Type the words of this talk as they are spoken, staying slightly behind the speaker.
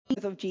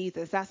of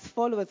Jesus, as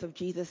followers of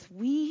Jesus,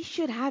 we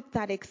should have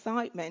that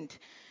excitement,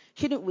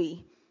 shouldn't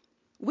we?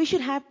 We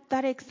should have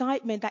that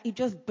excitement that it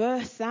just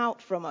bursts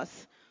out from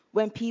us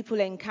when people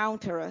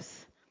encounter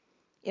us.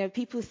 You know,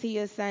 people see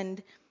us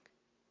and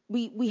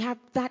we have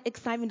that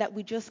excitement that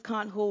we just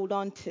can't hold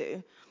on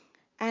to.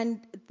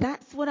 And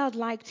that's what I'd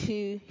like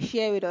to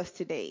share with us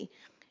today.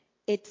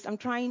 I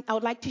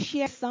would like to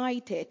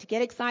to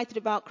get excited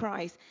about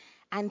Christ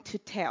and to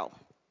tell.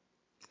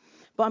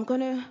 But I'm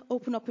going to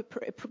open up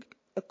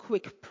a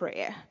quick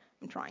prayer,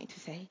 I'm trying to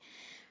say.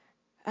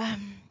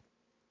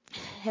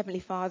 Heavenly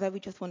Father, we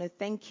just want to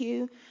thank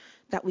you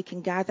that we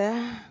can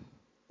gather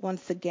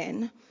once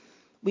again.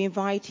 We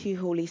invite you,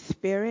 Holy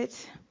Spirit,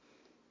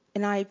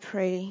 and I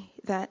pray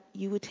that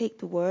you would take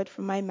the word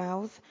from my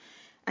mouth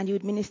and you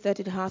would minister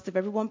to the hearts of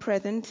everyone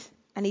present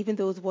and even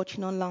those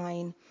watching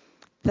online,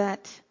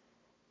 that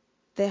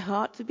their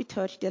hearts will be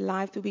touched, their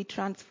lives will be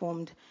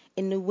transformed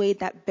in a way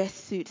that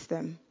best suits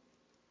them.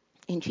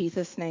 In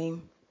Jesus'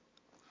 name,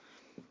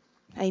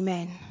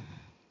 amen.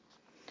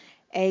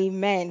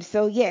 Amen.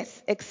 So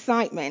yes,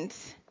 excitement,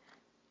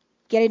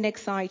 getting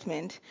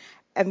excitement,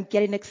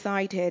 getting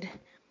excited.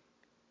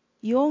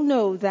 You all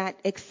know that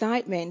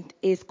excitement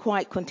is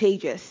quite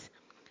contagious.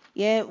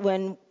 Yeah,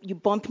 when you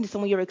bump into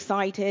someone, you're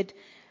excited,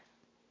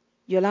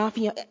 you're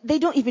laughing. They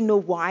don't even know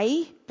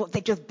why, but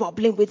they're just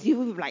bubbling with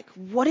you. Like,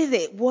 what is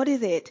it? What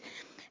is it?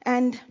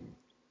 And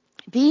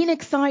being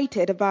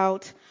excited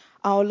about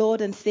our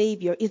Lord and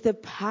Savior is a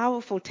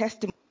powerful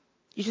testimony.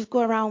 You just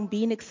go around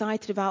being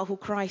excited about who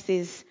Christ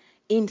is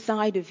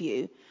inside of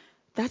you.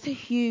 That's a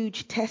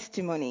huge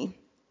testimony.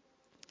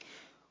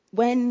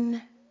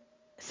 When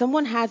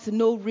someone has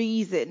no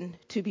reason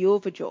to be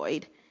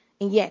overjoyed,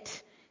 and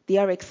yet they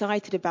are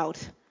excited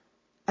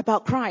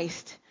about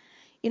Christ,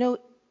 you know,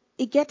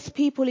 it gets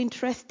people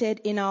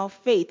interested in our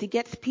faith. It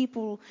gets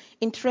people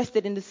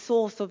interested in the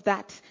source of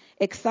that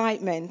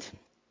excitement.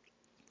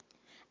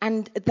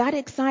 And that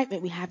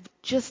excitement we have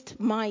just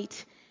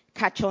might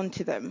catch on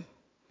to them.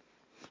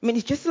 I mean,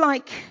 it's just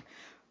like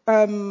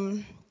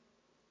the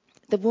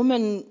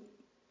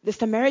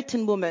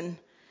Samaritan woman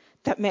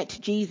that met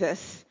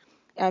Jesus.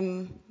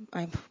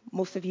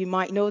 Most of you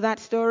might know that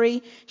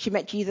story. She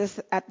met Jesus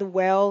at the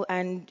well,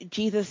 and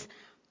Jesus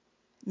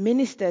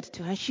ministered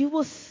to her. She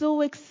was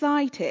so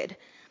excited.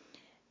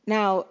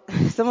 Now,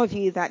 some of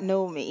you that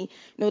know me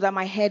know that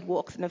my head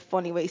works in a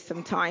funny way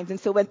sometimes. And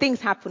so when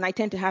things happen, I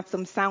tend to have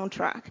some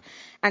soundtrack.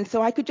 And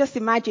so I could just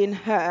imagine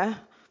her,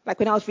 like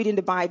when I was reading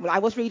the Bible, I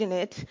was reading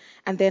it,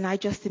 and then I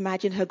just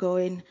imagined her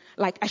going,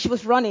 like, as she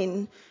was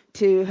running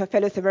to her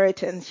fellow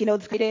Samaritans, you know,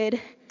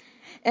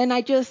 and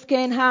I just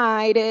can't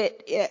hide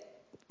it. Yeah.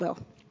 Well,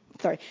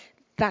 sorry.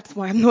 That's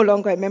why I'm no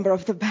longer a member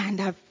of the band.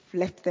 I've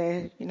left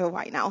there, you know,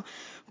 right now.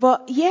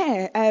 But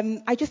yeah,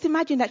 I just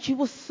imagined that she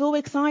was so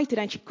excited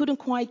and she couldn't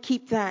quite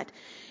keep that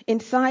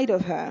inside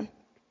of her.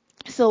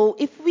 So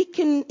if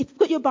you've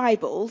got your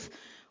Bibles,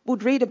 we'll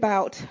read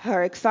about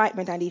her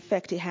excitement and the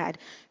effect it had.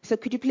 So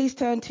could you please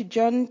turn to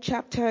John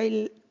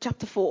chapter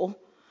 4.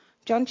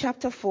 John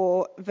chapter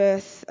 4,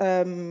 verse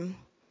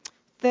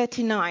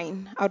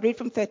 39. I'll read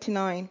from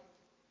 39.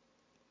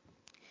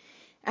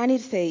 And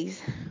it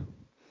says,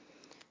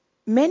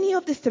 "Many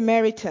of the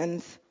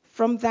Samaritans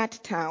from that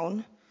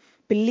town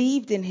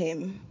believed in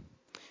him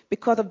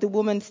because of the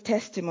woman's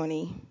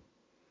testimony.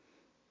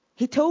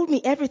 He told me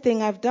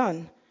everything I've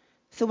done.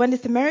 So when the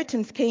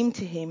Samaritans came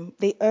to him,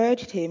 they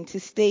urged him to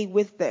stay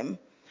with them,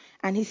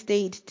 and he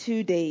stayed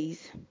 2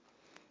 days.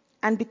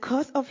 And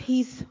because of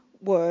his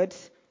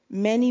words,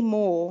 many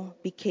more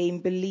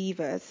became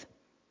believers.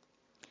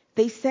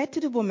 They said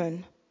to the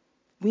woman,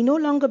 'We no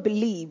longer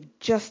believe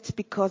just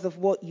because of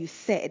what you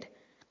said.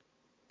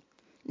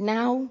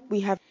 Now we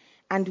have,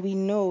 and we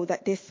know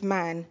that this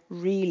man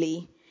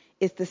really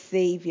is the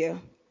Savior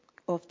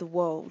of the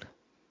world.'"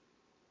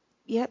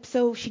 Yep,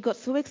 so she got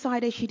so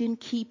excited she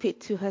didn't keep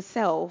it to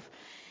herself.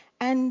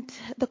 And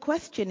the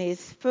question is,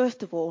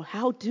 first of all,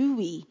 how do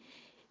we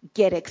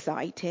get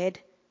excited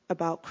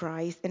about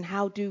Christ, and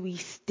how do we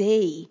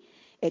stay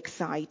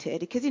excited?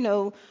 Because, you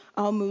know,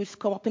 our moods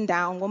come up and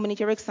down. 1 minute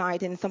you're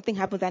excited and something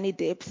happens and it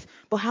dips.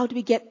 But how do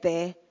we get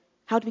there?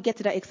 How do we get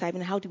to that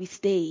excitement? How do we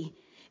stay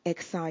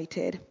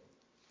excited?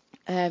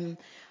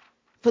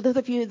 For those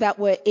of you that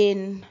were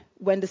in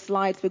when the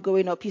slides were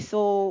going up, you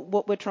saw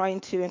what we're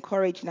trying to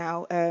encourage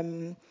now,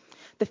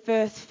 the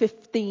first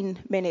 15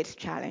 minutes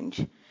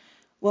challenge.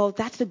 Well,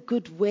 that's a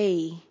good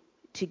way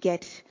to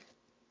get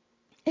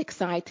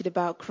excited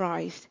about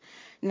Christ.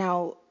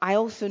 Now, I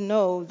also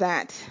know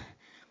that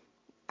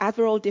as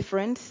we're all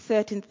different,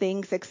 certain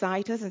things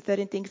excite us and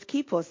certain things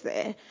keep us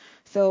there.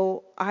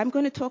 So I'm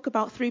going to talk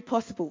about 3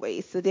 possible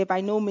ways. So they're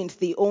by no means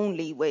the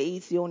only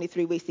ways, the only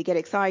 3 ways to get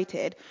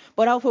excited,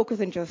 but I'll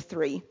focus on just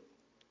 3.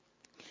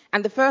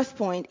 And the first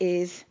point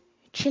is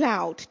chill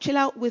out. Chill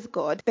out with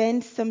God.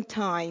 Spend some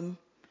time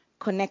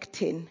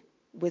connecting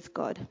with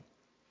God.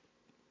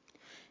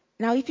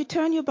 Now, if you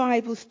turn your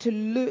Bibles to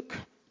Luke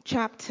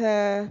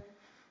chapter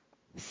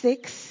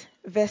 6,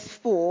 verse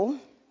 4,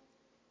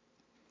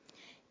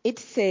 it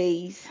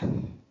says,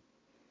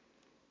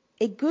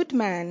 A good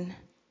man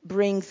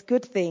brings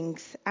good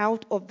things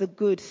out of the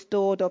good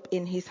stored up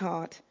in his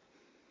heart,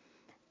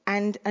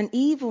 and an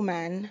evil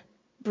man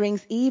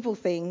brings evil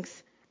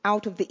things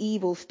out of the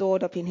evil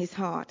stored up in his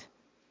heart.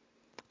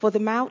 For the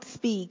mouth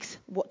speaks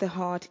what the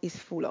heart is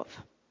full of.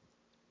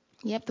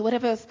 Yep, so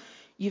whatever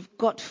you've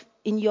got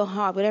in your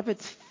heart, whatever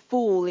it's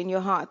full in your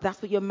heart, that's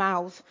what your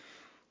mouth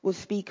will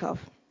speak of.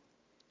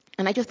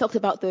 And I just talked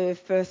about the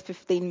first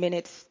 15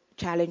 minutes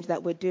challenge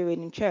that we're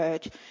doing in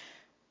church.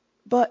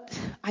 But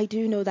I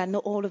do know that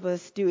not all of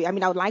us do it. I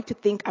mean, I would like to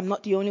think I'm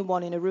not the only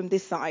one in a room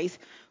this size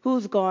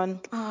who's gone,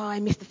 I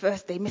missed the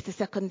first day, missed the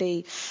second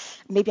day.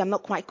 Maybe I'm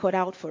not quite cut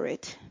out for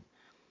it.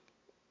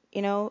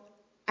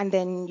 And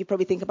then you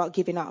probably think about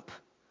giving up.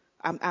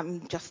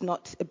 I'm just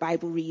not a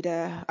Bible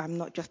reader. I'm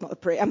not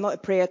a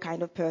prayer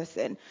kind of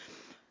person.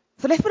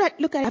 So let's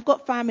look at, I've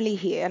got family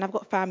here and I've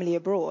got family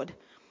abroad.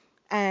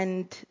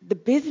 And the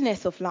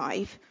business of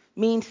life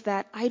means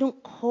that I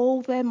don't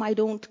call them, I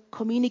don't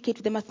communicate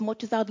with them as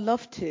much as I'd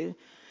love to.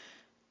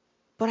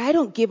 But I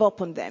don't give up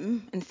on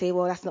them and say,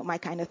 well, that's not my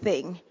kind of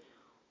thing.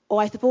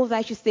 Or I suppose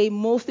I should say,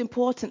 most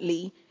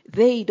importantly,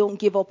 they don't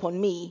give up on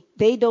me.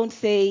 They don't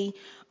say,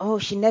 oh,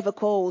 she never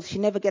calls, she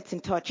never gets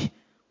in touch.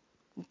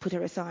 Put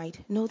her aside.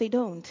 No, they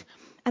don't.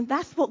 And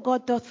that's what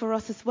God does for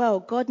us as well.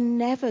 God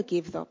never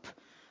gives up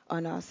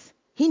on us.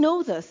 He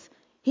knows us.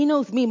 He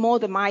knows me more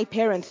than my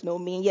parents know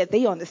me, and yet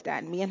they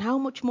understand me. And how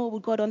much more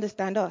would God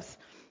understand us?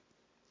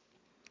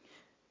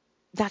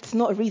 That's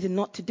not a reason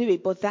not to do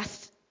it, but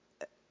that's,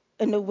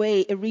 in a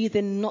way, a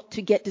reason not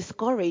to get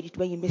discouraged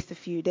when you miss a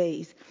few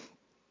days.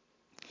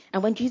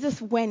 And when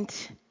Jesus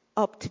went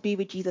up to be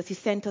with Jesus, he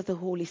sent us the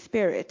Holy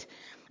Spirit.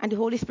 And the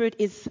Holy Spirit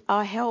is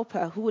our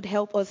helper who would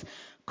help us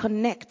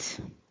connect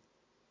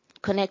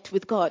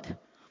with God.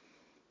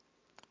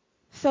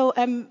 So,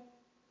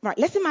 right,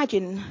 let's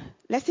imagine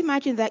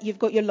that you've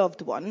got your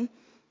loved one,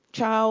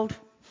 child,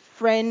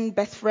 friend,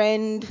 best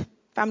friend,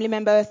 family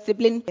member,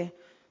 sibling,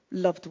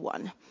 loved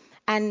one.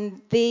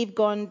 And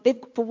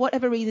for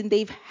whatever reason,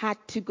 they've had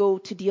to go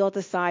to the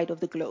other side of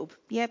the globe.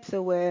 Yep,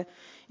 so we're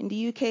in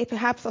the UK,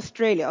 perhaps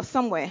Australia, or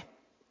somewhere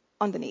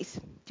underneath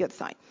the other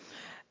side.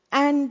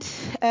 And,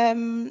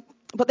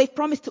 but they've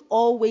promised to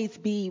always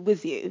be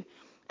with you.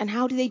 And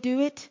how do they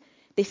do it?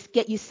 They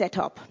get you set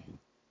up.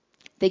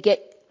 They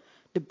get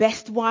the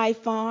best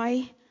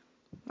Wi-Fi,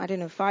 I don't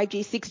know, 5G,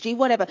 6G,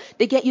 whatever.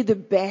 They get you the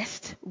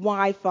best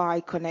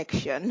Wi-Fi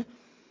connection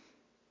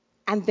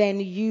and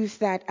then use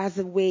that as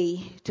a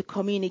way to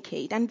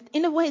communicate. And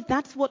in a way,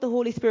 that's what the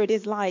Holy Spirit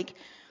is like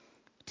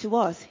to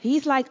us.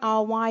 He's like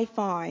our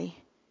Wi-Fi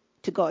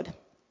to God.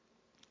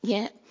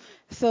 Yeah.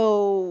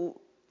 So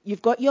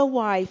you've got your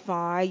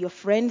Wi-Fi, your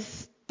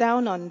friends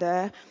down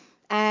under,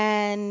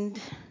 and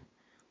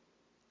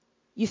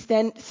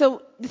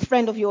so this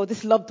friend of yours,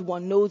 this loved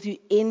one, knows you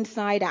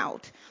inside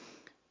out.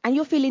 And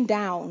you're feeling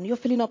down, you're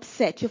feeling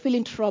upset, you're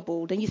feeling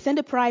troubled, and you send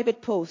a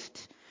private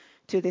post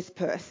to this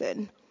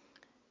person.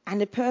 And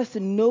the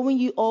person, knowing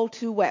you all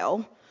too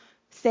well,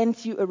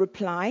 sends you a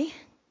reply,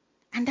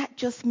 and that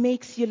just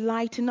makes you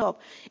lighten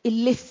up. It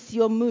lifts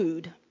your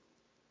mood.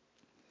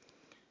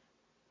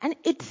 And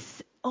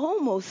it's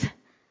almost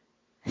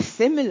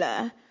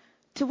similar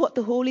to what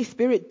the Holy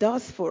Spirit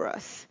does for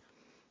us.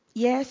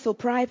 Yeah, so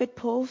private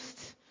post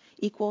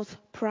equals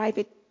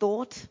private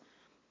thought,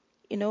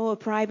 a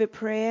private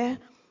prayer.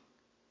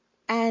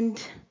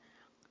 And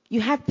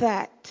you have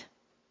that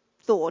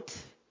thought,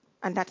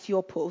 and that's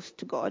your post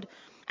to God.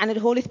 And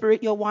the Holy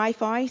Spirit, your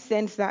Wi-Fi,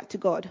 sends that to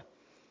God.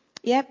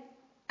 Yep.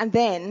 And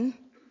then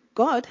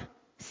God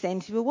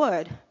sends you a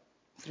word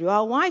through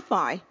our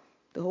Wi-Fi,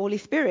 the Holy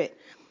Spirit.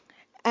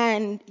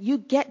 And you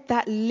get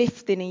that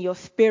lifting in your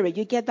spirit.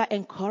 You get that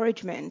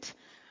encouragement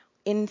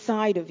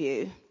inside of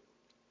you.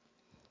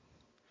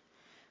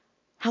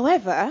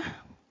 However,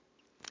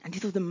 and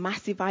this was a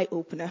massive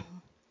eye-opener,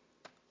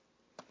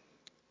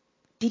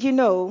 did you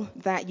know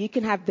that you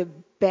can have the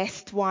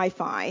best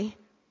Wi-Fi?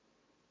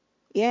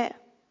 Yeah.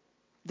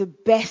 The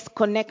best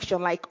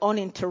connection, like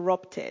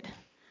uninterrupted.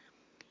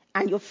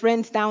 And your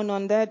friends down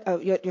under,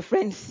 your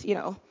friends,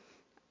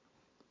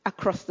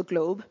 across the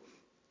globe.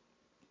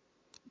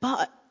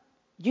 But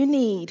you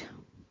need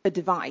a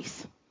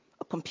device,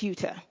 a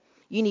computer.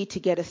 You need to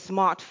get a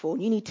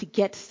smartphone. You need to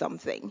get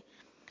something.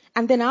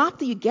 And then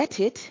after you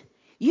get it,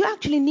 you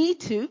actually need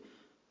to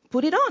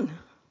put it on.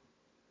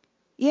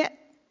 Yeah.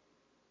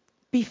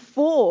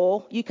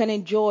 Before you can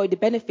enjoy the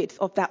benefits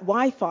of that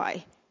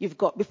Wi-Fi you've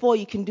got, before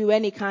you can do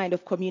any kind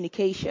of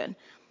communication.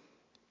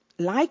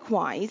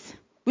 Likewise,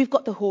 we've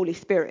got the Holy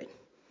Spirit.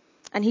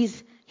 And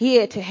he's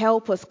here to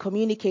help us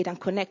communicate and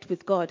connect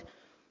with God.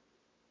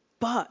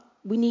 But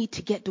we need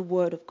to get the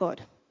Word of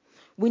God.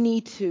 We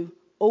need to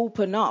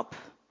open up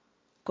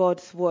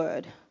God's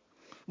Word.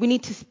 We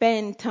need to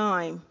spend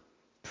time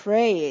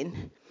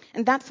praying.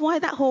 And that's why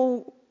that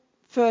whole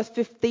first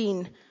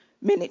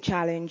 15-minute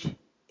challenge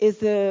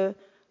is a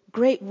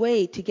great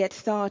way to get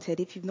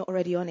started if you've not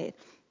already on it.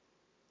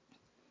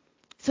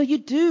 So you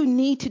do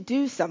need to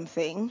do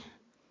something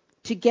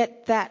to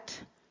get that,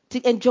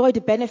 to enjoy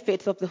the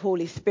benefits of the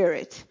Holy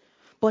Spirit.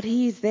 but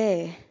He's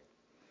there.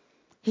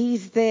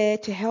 He's there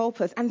to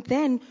help us. And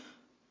then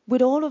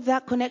with all of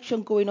that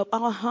connection going up,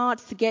 our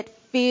hearts get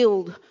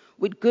filled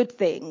with good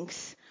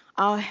things.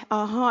 Our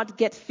heart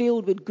gets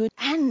filled with good.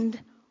 And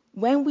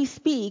when we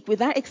speak with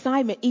that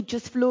excitement, it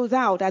just flows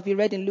out, as we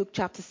read in Luke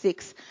chapter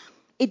 6.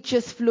 It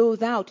just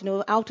flows out,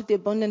 out of the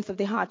abundance of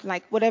the heart.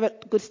 Like whatever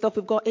good stuff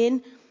we've got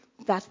in,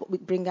 that's what we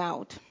bring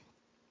out.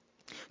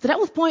 So that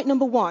was point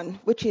number 1,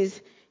 which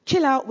is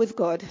chill out with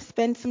God.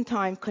 Spend some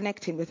time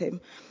connecting with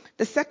Him.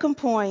 The second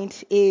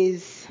point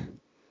is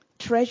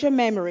treasure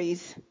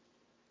memories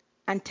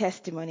and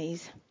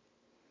testimonies.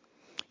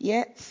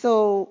 Yeah,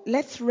 so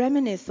let's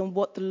reminisce on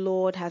what the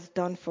Lord has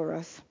done for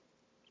us.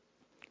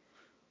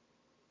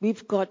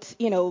 We've got,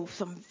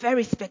 some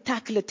very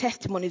spectacular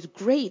testimonies,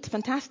 great,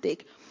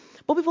 fantastic.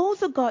 But we've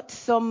also got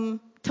some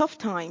tough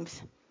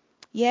times.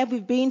 Yeah,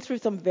 we've been through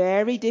some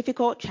very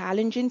difficult,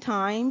 challenging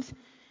times,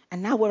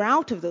 and now we're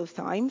out of those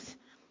times.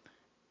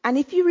 And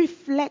if you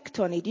reflect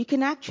on it, you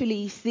can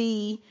actually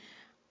see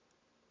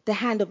the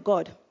hand of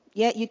God.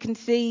 Yeah, you can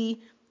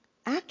see,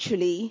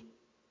 actually,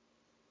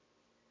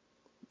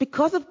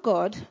 because of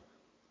God,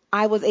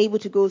 I was able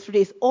to go through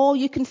this. Or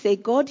you can say,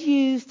 God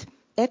used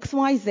X,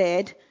 Y,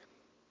 Z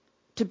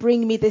to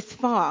bring me this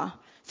far.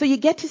 So you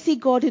get to see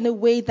God in a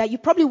way that you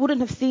probably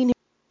wouldn't have seen Him.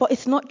 But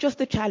it's not just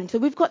a challenge. So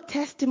we've got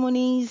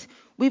testimonies,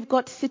 we've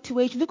got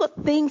situations, we've got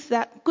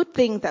good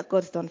things that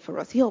God's done for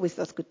us. He always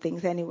does good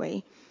things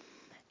anyway.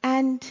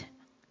 And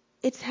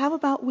it's how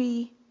about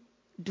we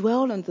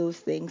dwell on those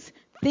things,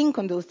 think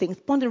on those things,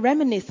 ponder,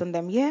 reminisce on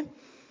them, yeah?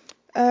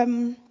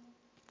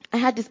 I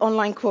had this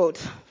online quote.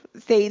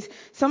 It says,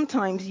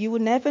 sometimes you will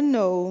never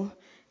know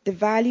the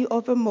value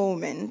of a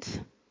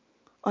moment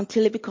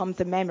until it becomes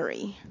a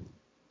memory.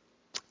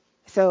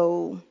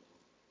 So,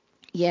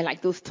 yeah,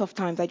 like those tough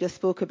times I just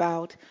spoke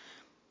about.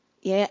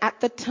 Yeah, at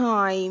the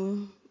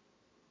time,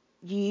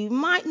 you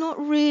might not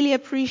really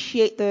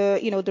appreciate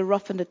the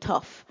rough and the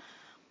tough.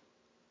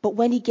 But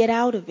when you get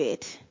out of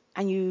it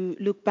and you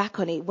look back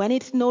on it, when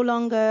it's no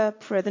longer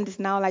present, it's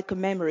now like a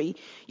memory,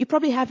 you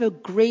probably have a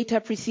great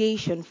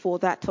appreciation for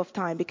that tough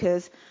time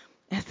because,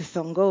 as the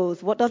song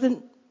goes, what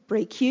doesn't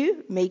break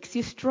you makes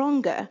you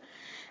stronger.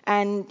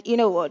 And you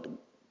know what?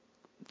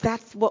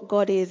 That's what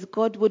God is.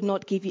 God would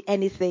not give you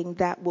anything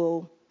that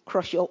will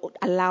crush you or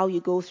allow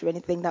you go through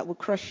anything that will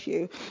crush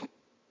you.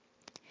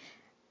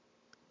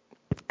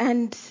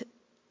 And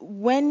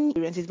when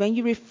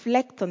you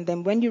reflect on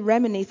them, when you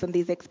reminisce on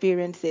these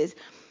experiences,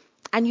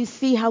 and you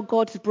see how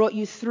God's brought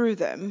you through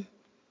them,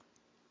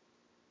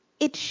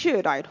 it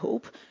should, I'd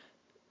hope,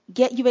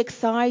 get you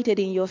excited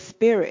in your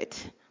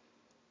spirit.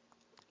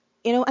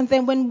 And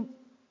then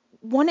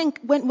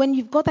when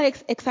you've got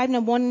that excitement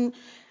and one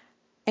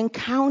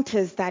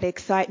encounters that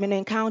excitement,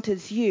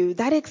 encounters you,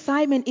 that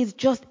excitement is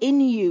just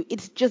in you.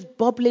 It's just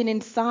bubbling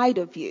inside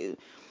of you.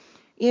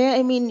 Yeah,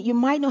 you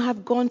might not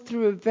have gone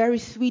through a very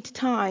sweet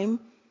time,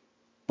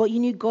 but you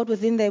knew God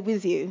was in there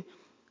with you.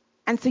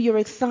 And so you're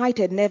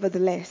excited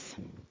nevertheless.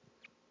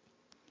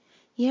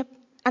 Yep.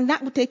 And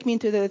that would take me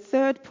into the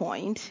third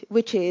point,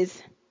 which is,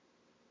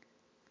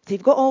 so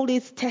you've got all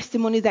these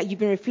testimonies that you've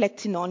been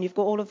reflecting on. You've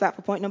got all of that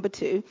for point number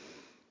 2.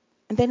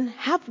 And then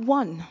have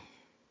one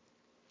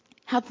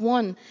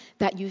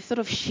that you sort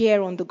of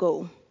share on the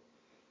go.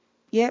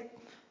 Yep.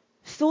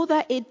 So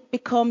that it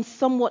becomes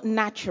somewhat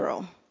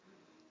natural.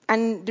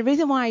 And the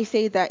reason why I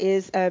say that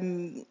is,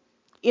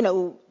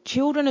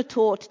 children are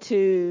taught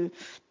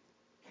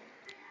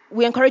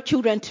we encourage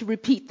children to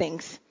repeat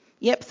things,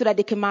 so that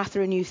they can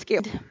master a new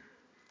skill.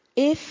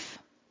 If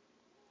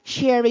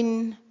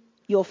sharing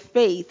your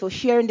faith or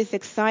sharing this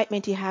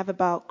excitement you have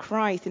about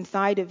Christ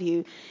inside of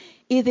you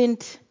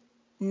isn't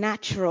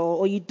natural,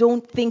 or you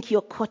don't think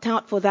you're cut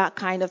out for that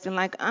kind of thing,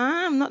 like,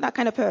 I'm not that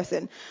kind of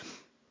person,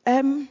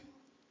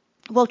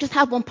 well, just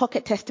have one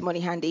pocket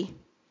testimony handy.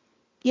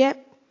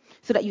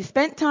 So that you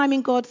spent time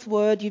in God's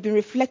word, you've been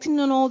reflecting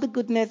on all the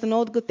goodness and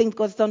all the good things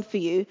God's done for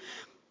you.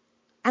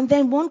 And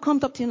then one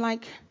comes up to you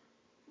like,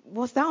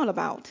 what's that all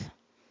about?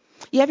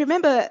 Yeah,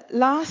 remember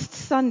last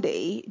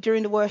Sunday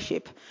during the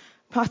worship,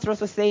 Pastor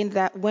Ross was saying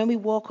that when we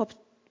walk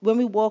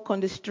on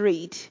the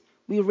street,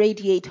 we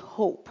radiate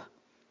hope.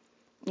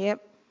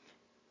 Yep.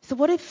 So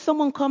what if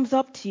someone comes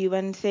up to you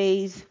and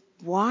says,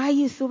 why are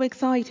you so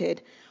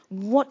excited?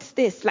 What's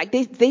this? Like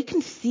they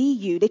can see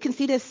you. They can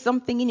see there's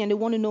something in you and they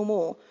want to know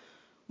more.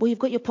 Well, you've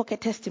got your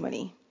pocket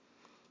testimony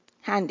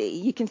handy.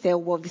 You can say, oh,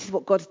 well, this is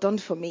what God's done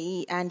for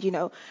me. And,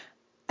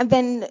 and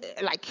then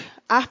like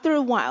after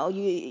a while,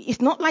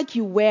 it's not like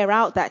you wear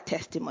out that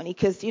testimony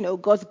because,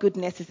 God's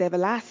goodness is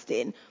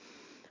everlasting.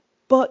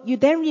 But you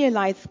then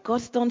realize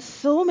God's done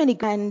so many,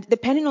 and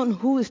depending on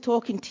who is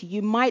talking to you,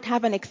 you might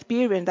have an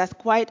experience that's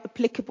quite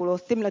applicable or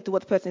similar to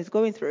what the person is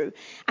going through.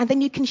 And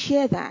then you can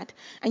share that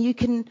and you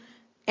can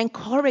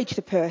encourage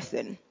the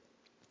person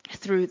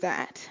through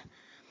that.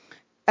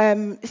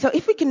 So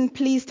if we can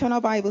please turn our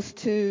Bibles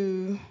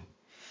to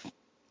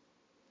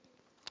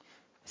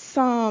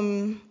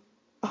Psalm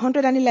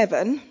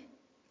 111,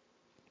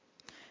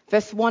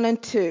 verse 1 and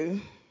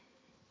 2.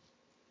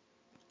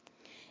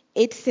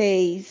 It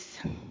says,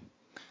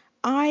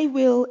 I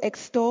will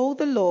extol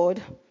the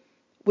Lord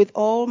with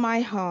all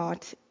my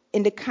heart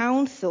in the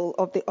council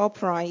of the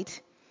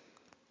upright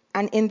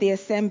and in the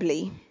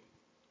assembly.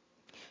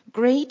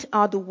 Great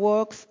are the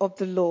works of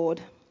the Lord.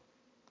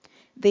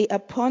 They are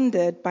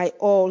pondered by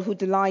all who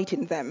delight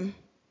in them.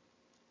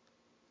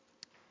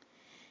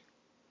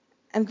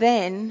 And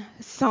then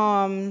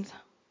Psalm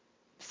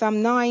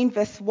 9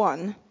 verse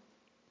 1,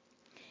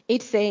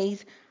 it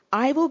says,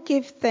 I will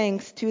give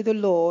thanks to the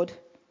Lord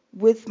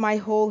with my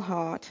whole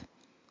heart.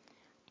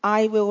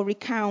 I will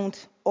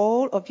recount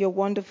all of your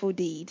wonderful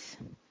deeds.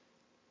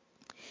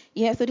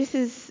 Yeah, so this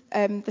is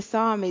the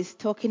psalmist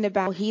talking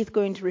about he's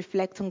going to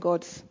reflect on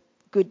God's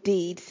good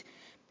deeds.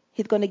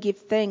 He's going to give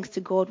thanks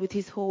to God with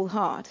his whole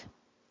heart.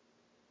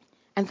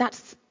 And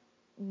that's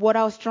what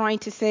I was trying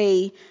to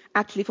say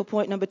actually for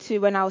point number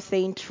 2 when I was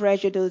saying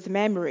treasure those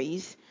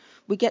memories.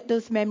 We get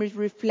those memories,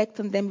 reflect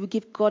on them, we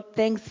give God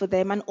thanks for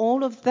them, and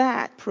all of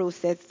that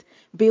process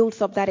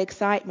builds up that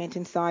excitement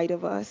inside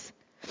of us.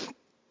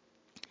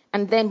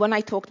 And then when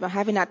I talked about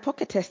having that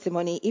pocket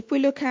testimony, if we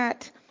look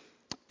at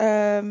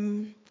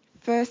 1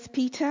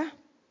 Peter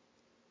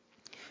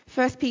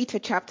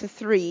chapter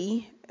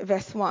 3,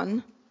 verse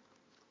 1,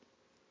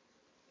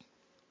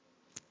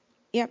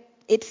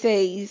 it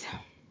says,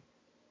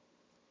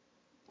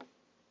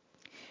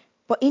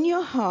 but in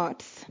your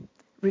hearts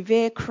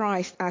revere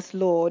Christ as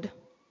Lord.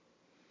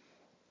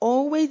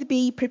 Always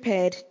be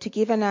prepared to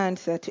give an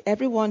answer to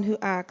everyone who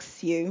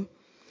asks you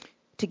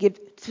to give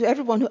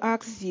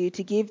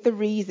the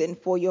reason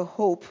for your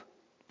hope,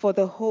 for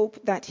the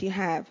hope that you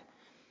have.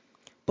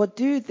 But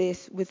do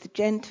this with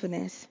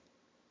gentleness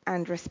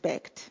and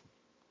respect.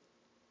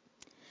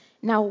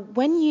 Now,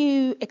 when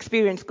you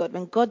experience God,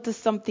 when God does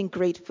something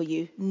great for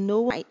you,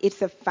 know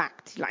it's a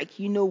fact. Like,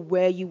 you know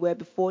where you were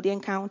before the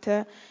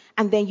encounter,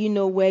 and then you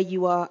know where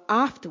you are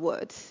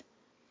afterwards.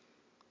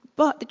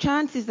 But the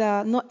chances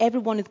are not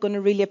everyone is going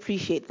to really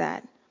appreciate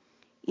that.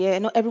 Yeah,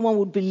 not everyone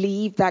would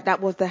believe that that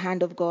was the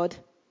hand of God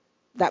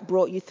that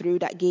brought you through,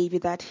 that gave you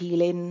that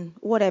healing,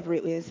 whatever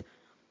it is.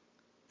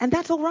 And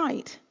that's all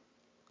right.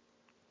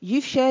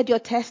 You've shared your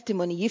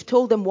testimony. You've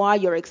told them why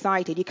you're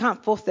excited. You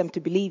can't force them to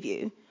believe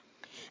you.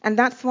 And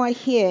that's why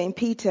here in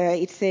Peter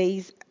it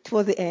says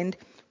towards the end,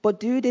 but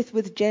do this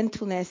with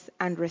gentleness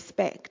and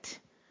respect.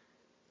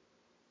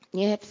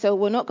 Yeah, so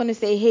we're not going to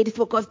say, hey, this is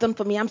what God's done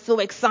for me. I'm so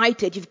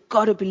excited. You've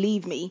got to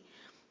believe me.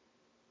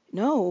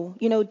 No,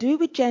 do it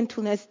with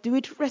gentleness, do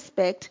it with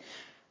respect,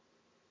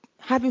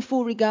 having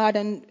full regard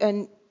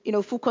and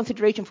full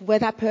consideration for where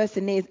that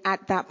person is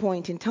at that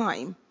point in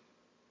time.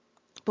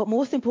 But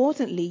most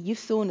importantly, you've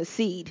sown a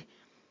seed.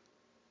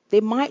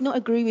 They might not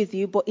agree with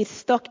you, but it's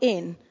stuck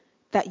in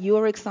that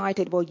you're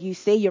excited. Well, you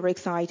say you're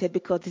excited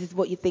because this is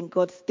what you think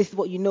this is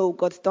what you know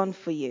God's done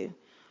for you.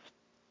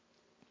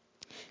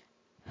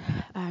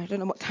 I don't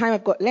know what time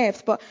I've got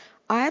left, but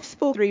I have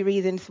spoken 3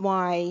 reasons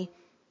why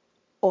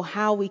or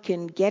how we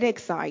can get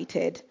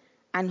excited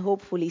and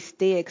hopefully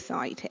stay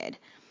excited.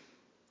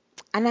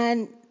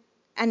 And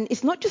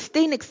it's not just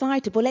staying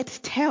excited, but let's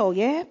tell,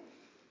 yeah?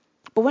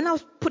 But when I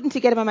was putting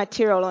together my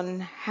material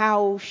on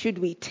how should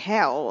we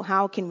tell,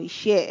 how can we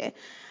share,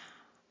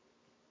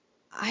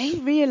 I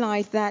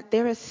realized that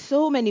there are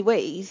so many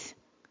ways.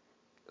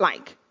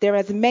 Like, there are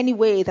as many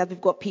ways that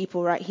we've got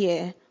people right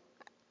here.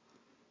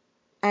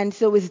 And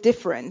so it's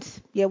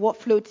different. Yeah, what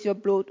floats your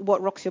boat,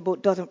 what rocks your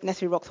boat doesn't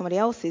necessarily rock somebody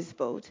else's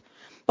boat.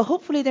 But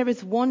hopefully there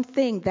is one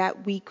thing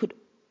that we could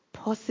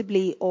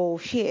possibly all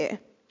share.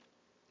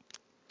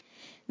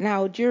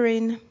 Now,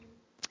 during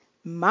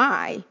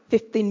my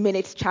 15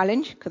 minutes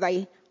challenge,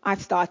 because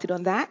I've started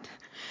on that.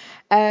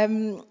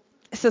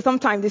 So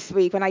sometime this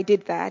week when I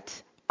did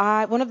that,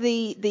 one of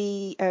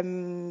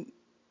the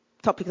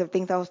topics of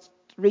things I was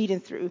reading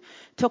through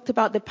talked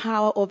about the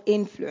power of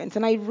influence.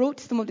 And I wrote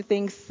some of the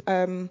things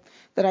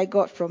that I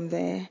got from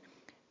there.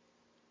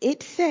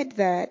 It said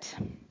that,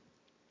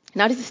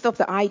 now this is stuff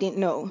that I didn't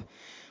know.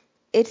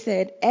 It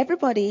said,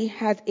 everybody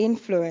has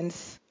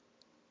influence.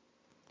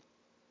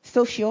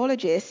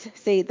 Sociologists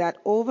say that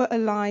over a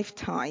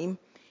lifetime,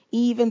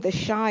 even the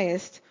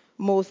shyest,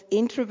 most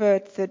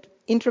introverted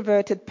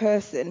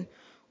person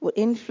will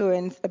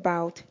influence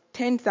about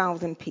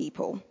 10,000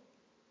 people.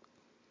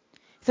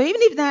 So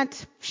even if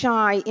that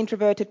shy,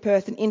 introverted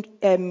person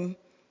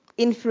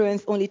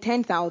influenced only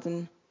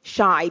 10,000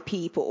 shy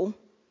people,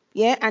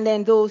 yeah, and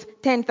then those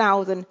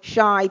 10,000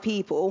 shy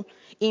people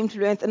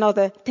influence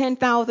another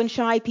 10,000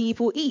 shy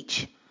people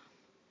each.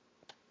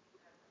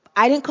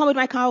 I didn't come with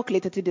my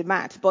calculator to do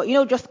math, but,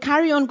 just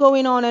carry on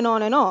going on and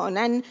on and on.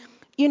 And,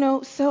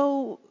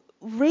 so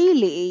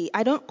really,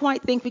 I don't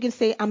quite think we can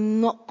say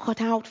I'm not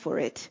cut out for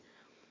it.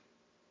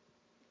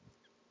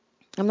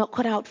 I'm not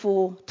cut out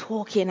for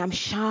talking. I'm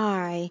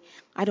shy.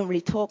 I don't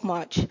really talk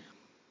much.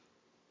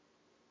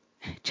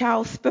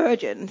 Charles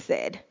Spurgeon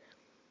said,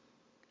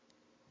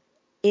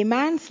 a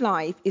man's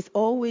life is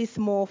always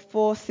more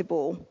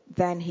forcible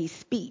than his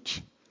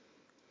speech.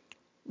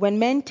 When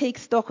men take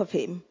stock of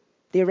him,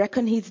 they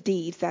reckon his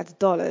deeds as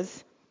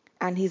dollars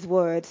and his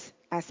words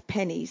as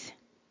pennies.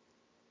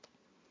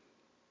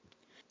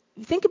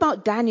 Think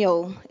about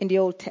Daniel in the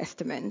Old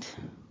Testament.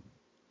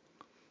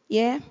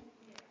 Yeah?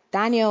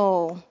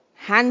 Daniel,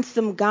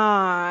 handsome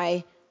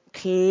guy,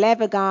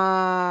 clever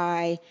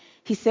guy.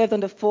 He served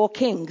under 4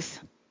 kings.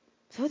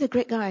 So he was a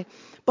great guy.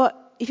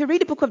 But if you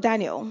read the book of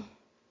Daniel,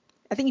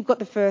 I think you've got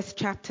the first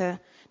chapter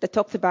that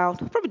talks about,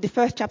 probably the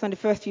first chapter and the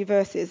first few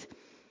verses.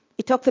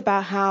 It talks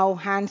about how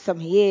handsome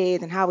he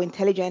is and how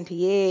intelligent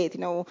he is,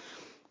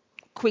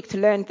 quick to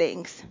learn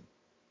things.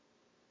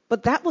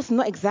 But that was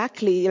not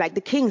exactly, like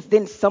the kings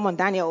didn't summon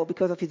Daniel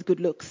because of his good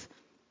looks.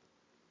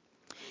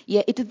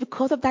 Yeah, it is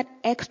because of that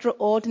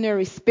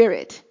extraordinary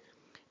spirit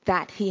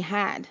that he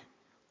had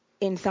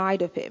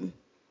inside of him.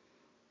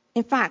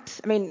 In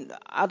fact,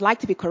 I'd like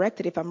to be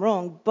corrected if I'm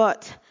wrong,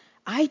 but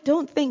I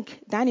don't think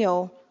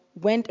Daniel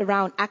went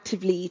around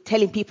actively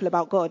telling people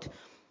about God.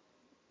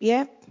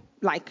 Yeah,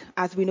 like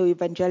as we know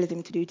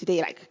evangelism to do today,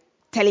 like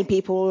telling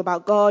people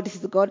about God, this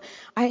is the God.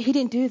 He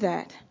didn't do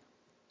that.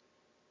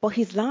 But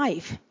his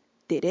life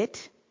did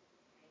it.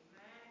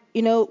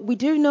 We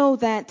do know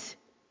that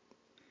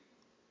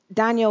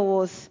Daniel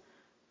was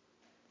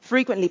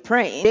frequently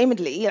praying,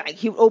 ashamedly, like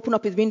he would open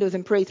up his windows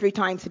and pray 3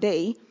 times a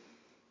day.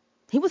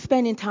 He was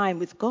spending time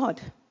with God.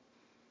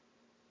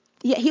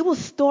 Yeah, he was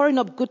storing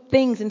up good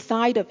things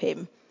inside of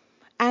him.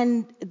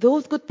 And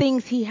those good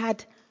things he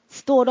had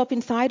stored up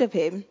inside of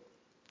him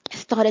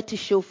started to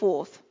show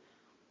forth.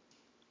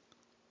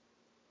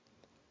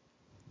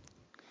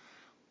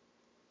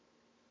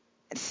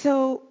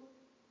 So,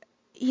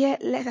 yeah,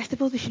 I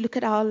suppose we should look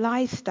at our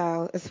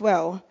lifestyle as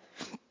well.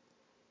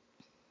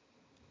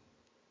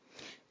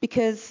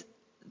 Because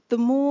the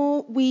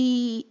more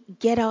we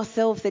get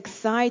ourselves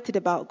excited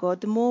about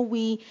God, the more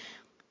we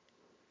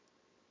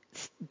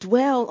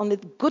dwell on the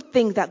good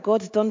things that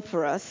God's done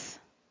for us,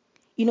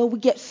 we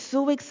get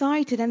so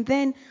excited, and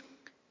then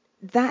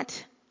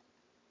that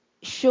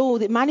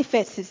shows, it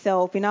manifests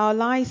itself in our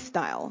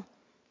lifestyle.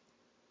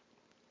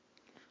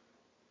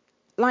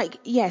 Like,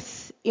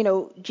 yes,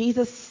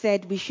 Jesus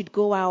said we should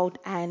go out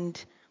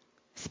and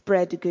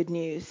spread the good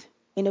news.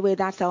 In a way,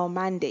 that's our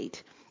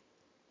mandate.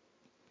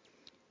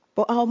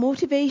 But our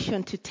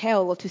motivation to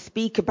tell or to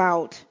speak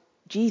about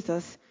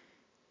Jesus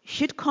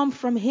should come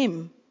from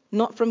him,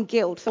 not from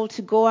guilt. So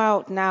to go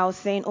out now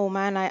saying, oh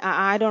man,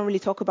 I don't really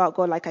talk about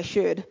God like I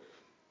should.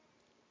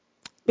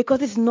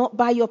 Because it's not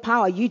by your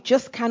power. You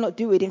just cannot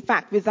do it. In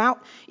fact,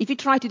 if you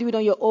try to do it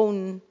on your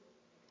own,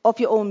 off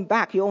your own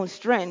back, your own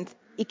strength,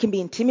 it can be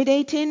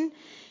intimidating.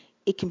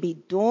 It can be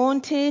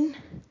daunting.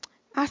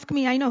 Ask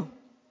me, I know.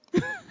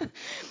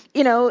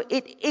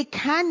 It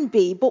can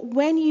be. But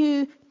when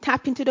you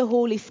tap into the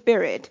Holy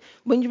Spirit,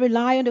 when you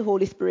rely on the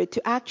Holy Spirit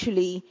to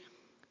actually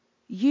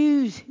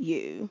use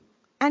you,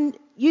 and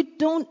you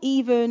don't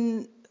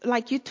even,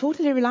 you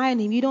totally rely on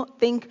him. You don't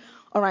think,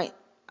 all right,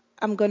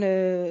 I'm going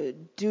to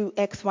do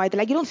X, Y.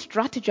 You don't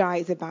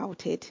strategize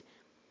about it.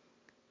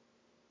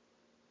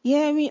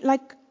 Yeah,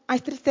 I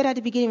said at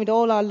the beginning, with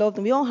all our loved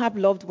ones, we all have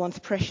loved ones,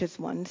 precious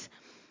ones.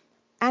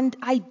 And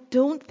I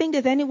don't think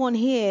there's anyone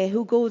here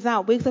who goes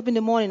out, wakes up in the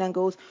morning and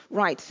goes,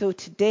 right, so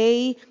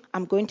today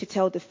I'm going to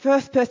tell the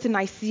first person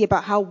I see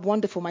about how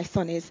wonderful my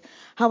son is,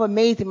 how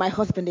amazing my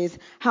husband is,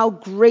 how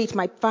great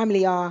my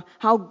family are.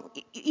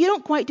 You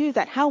don't quite do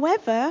that.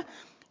 However,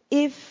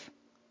 if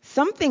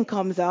something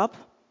comes up,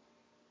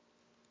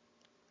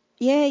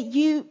 yeah,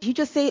 you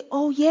just say,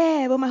 oh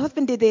yeah, well, my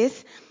husband did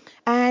this,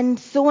 and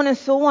so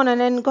on,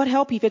 and then God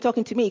help you if you're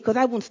talking to me, because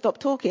I won't stop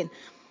talking.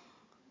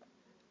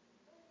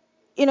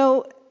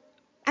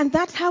 And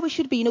that's how it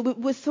should be.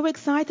 We're so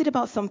excited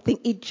about something,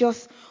 it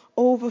just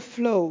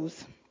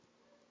overflows.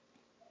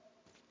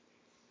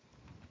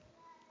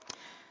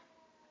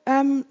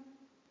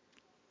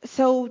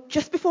 So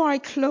just before I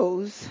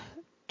close,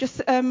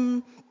 just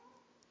a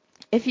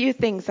few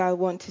things I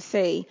want to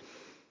say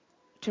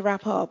to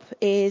wrap up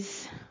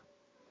is,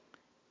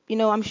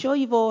 I'm sure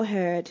you've all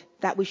heard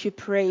that we should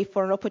pray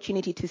for an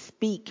opportunity to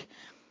speak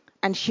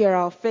and share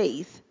our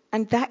faith.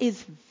 And that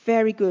is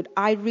very good.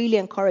 I really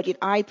encourage it.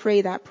 I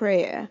pray that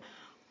prayer.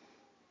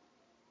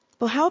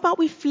 But how about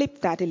we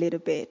flip that a little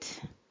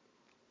bit?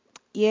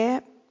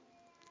 Yeah?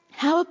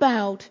 How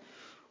about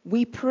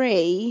we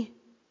pray,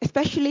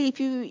 especially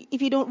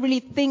if you don't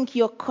really think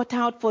you're cut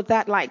out for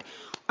that, like,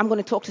 I'm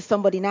going to talk to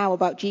somebody now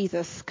about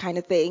Jesus kind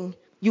of thing.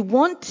 You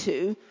want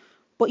to,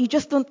 but you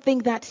just don't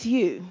think that's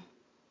you.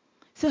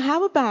 So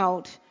how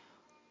about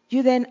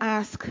you then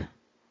ask,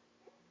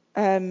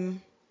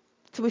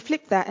 so we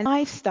flip that, and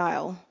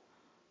lifestyle,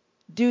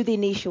 do the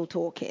initial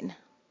talking.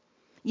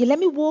 Yeah, let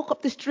me walk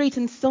up the street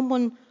and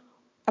someone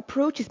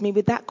approaches me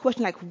with that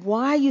question, like,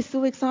 why are you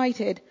so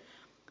excited?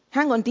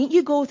 Hang on, didn't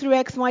you go through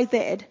X, Y,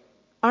 Z?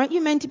 Aren't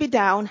you meant to be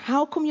down?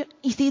 How come you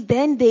see,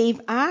 then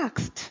they've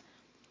asked.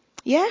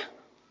 Yeah?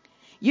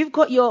 You've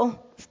got your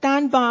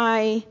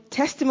standby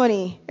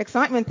testimony,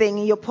 excitement thing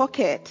in your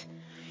pocket.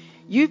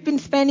 You've been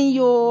spending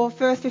your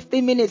first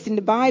 15 minutes in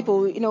the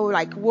Bible,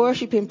 like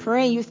worshiping,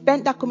 praying. You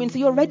spent that coming, so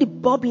you're already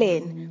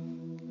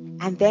bubbling.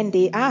 And then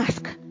they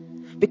ask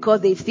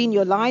because they've seen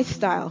your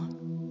lifestyle.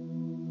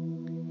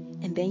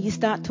 And then you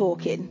start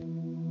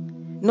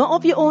talking. Not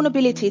of your own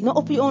ability, not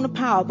of your own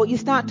power, but you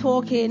start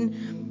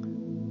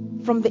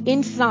talking from the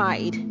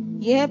inside.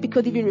 Yeah,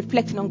 because you've been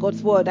reflecting on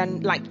God's word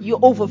and like you're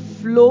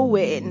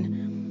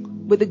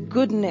overflowing with the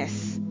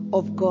goodness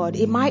of God.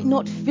 It might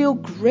not feel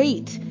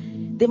great.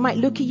 They might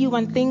look at you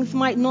and things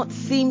might not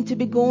seem to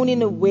be going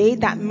in a way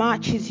that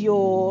matches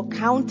your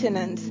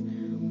countenance.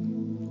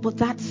 But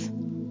that's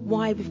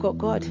why we've got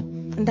God.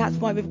 And that's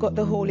why we've got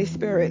the Holy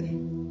Spirit.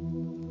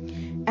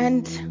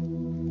 And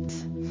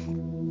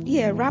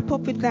yeah, wrap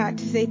up with that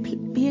to say,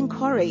 be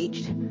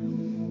encouraged.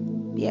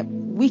 Yeah,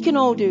 we can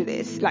all do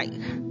this. Like,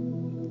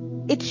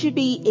 it should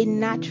be a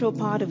natural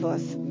part of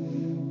us.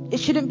 It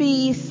shouldn't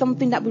be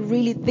something that we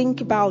really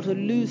think about or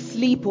lose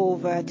sleep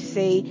over to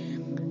say,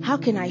 how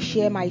can I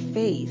share my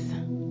faith?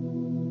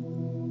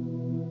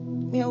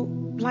 You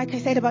know, like I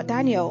said about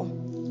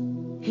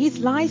Daniel, his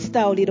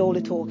lifestyle did all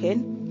the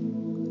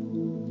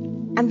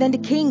talking. And then the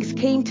kings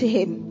came to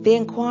him. They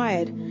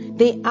inquired.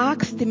 They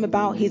asked him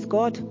about his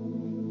God.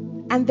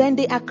 And then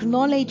they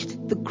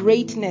acknowledged the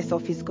greatness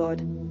of his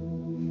God.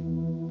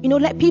 You know,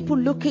 let people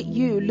look at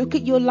you, look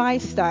at your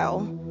lifestyle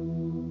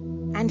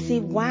and say,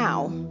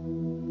 wow,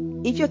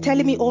 if you're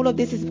telling me all of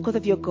this is because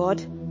of your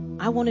God,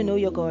 I want to know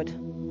your God.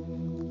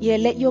 Yeah,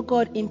 let your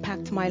God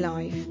impact my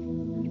life.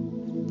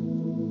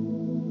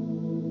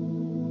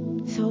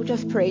 So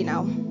just pray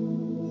now.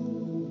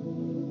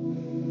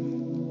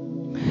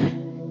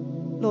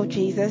 Lord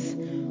Jesus,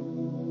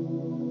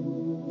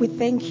 we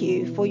thank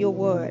you for your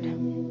word.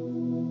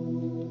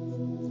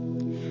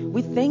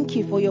 We thank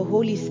you for your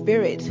Holy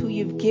Spirit who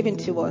you've given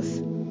to us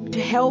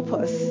to help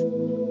us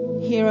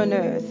here on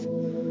earth,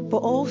 but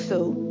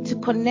also to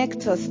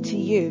connect us to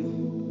you,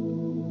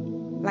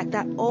 like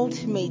that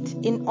ultimate,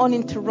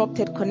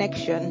 uninterrupted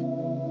connection.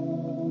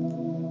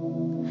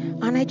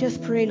 And I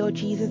just pray, Lord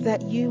Jesus,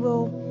 that you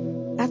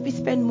will, as we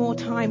spend more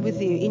time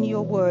with you in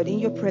your word, in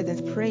your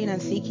presence, praying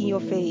and seeking your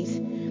face,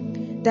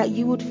 that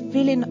you would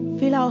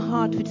fill our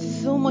heart with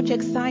so much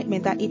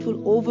excitement that it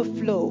will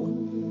overflow.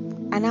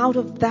 And out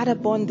of that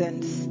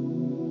abundance,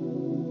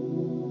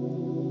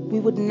 we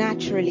would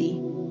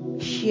naturally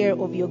share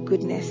of your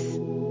goodness.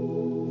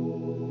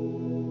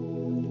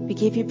 We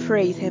give you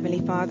praise, Heavenly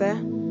Father,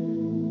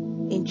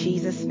 in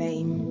Jesus'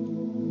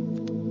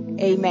 name.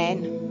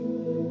 Amen.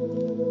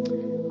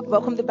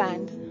 Welcome the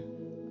band.